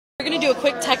We're going to do a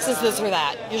quick Texas this or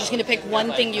that. You're just going to pick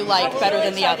one thing you like better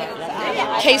than the other.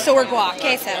 Queso or guac?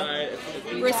 Queso.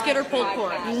 Brisket or pulled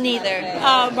pork? Neither.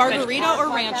 Margarita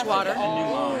or ranch water?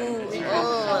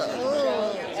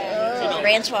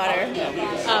 Ranch water.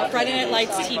 Friday Night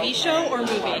Lights TV show or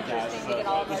movie?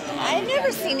 I've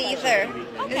never seen either.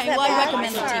 Okay, well I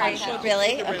recommend the TV show.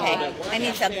 Really? Okay. I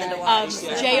need something to watch.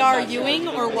 J.R. Ewing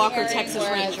or Walker Texas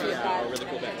Ranger?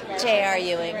 J.R.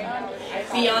 Ewing.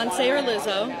 Beyonce or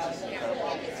Lizzo?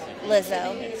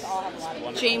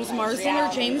 Lizzo. James Marsden or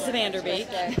James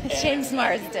Vanderbeek? James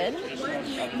Marsden.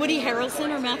 Woody Harrelson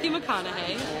or Matthew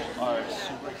McConaughey?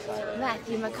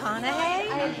 Matthew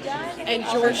McConaughey. And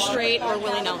George Strait or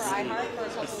Willie Nelson?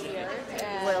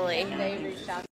 Willie.